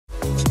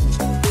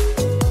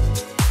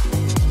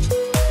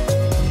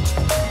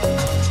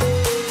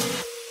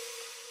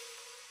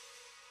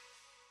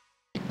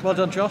Well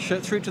done, Josh.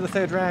 Through to the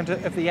third round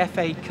of the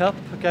FA Cup.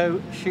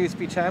 Go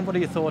Shrewsbury Town. What are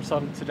your thoughts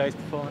on today's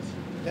performance?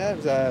 Yeah, it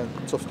was a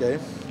tough game.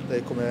 They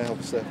come here,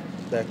 obviously,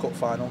 their cup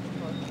final.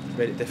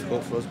 Made it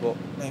difficult for us, but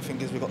the main thing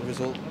is we got the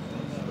result.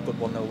 A good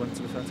 1-0 win,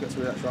 to be fair, to get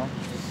through the next round.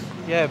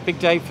 Yeah, big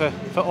day for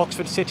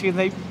Oxford City, and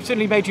they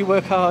certainly made you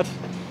work hard.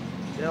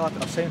 Yeah, like I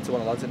was saying to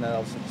one of the lads in there,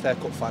 obviously, it's their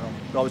cup final.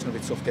 They're always going to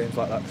be tough games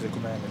like that because they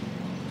come in and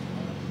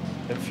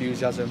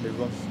enthusiasm, they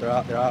run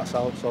their hearts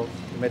out, so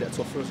they made it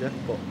tough for us, yeah.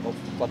 But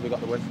I'm glad we got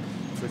the win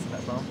through to the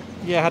next round.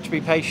 Yeah, had to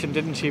be patient,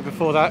 didn't you,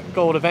 before that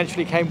goal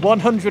eventually came.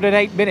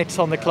 108 minutes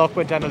on the clock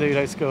when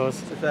Danaludo scores.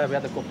 To be fair, we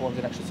had a couple ones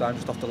in extra time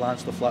just off the line,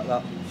 stuff like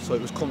that, so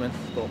it was coming,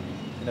 but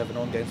you never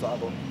know in games like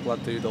that. But glad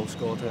Dudo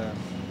scored to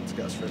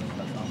get us through the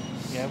next round.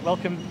 Yeah,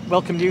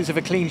 welcome news of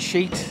a clean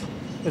sheet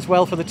as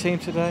well for the team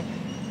today.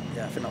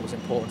 Yeah, I think that was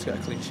important to get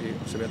a clean sheet.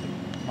 So we had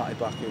Matty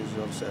back, who was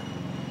obviously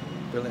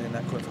brilliant in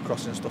net, coming for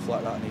crossing and stuff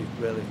like that, and he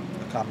really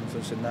a calm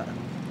influence in net, and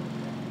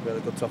really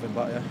good to have him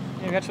back.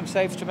 Yeah, he had some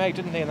saves to make,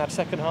 didn't he, in that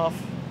second half?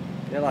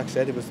 Yeah, like I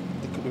said, he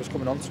was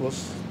coming on to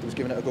us. He was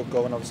giving it a good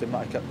go, and obviously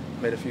Matty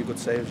made a few good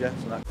saves. Yeah,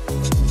 so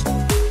that